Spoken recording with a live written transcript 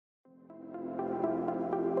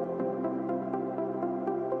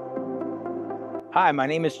Hi, my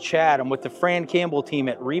name is Chad. I'm with the Fran Campbell team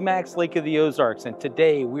at RE/MAX Lake of the Ozarks, and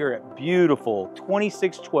today we are at beautiful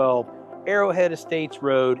 2612 Arrowhead Estates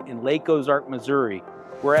Road in Lake Ozark, Missouri.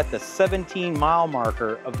 We're at the 17-mile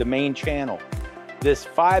marker of the main channel. This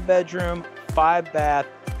 5-bedroom, 5-bath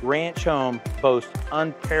ranch home boasts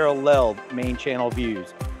unparalleled main channel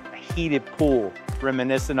views, a heated pool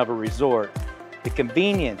reminiscent of a resort, the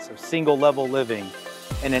convenience of single-level living,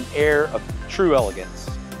 and an air of true elegance.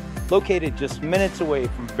 Located just minutes away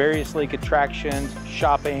from various lake attractions,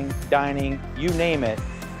 shopping, dining, you name it,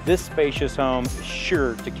 this spacious home is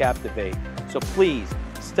sure to captivate. So please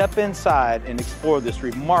step inside and explore this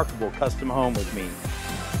remarkable custom home with me.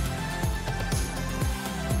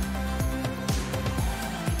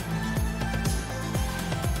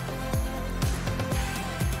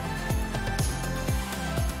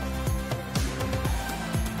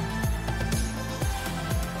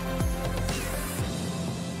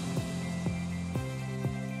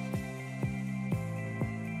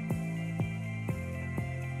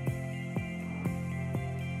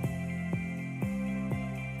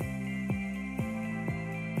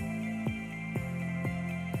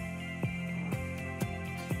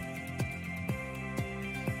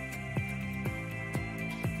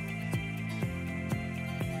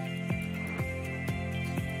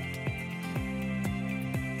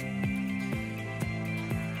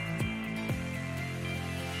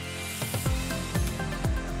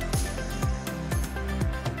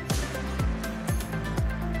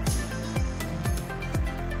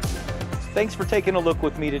 Thanks for taking a look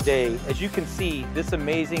with me today. As you can see, this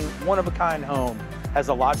amazing one-of-a-kind home has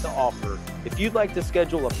a lot to offer. If you'd like to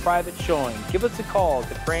schedule a private showing, give us a call at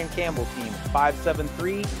the Fran Campbell team at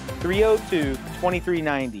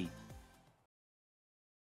 573-302-2390.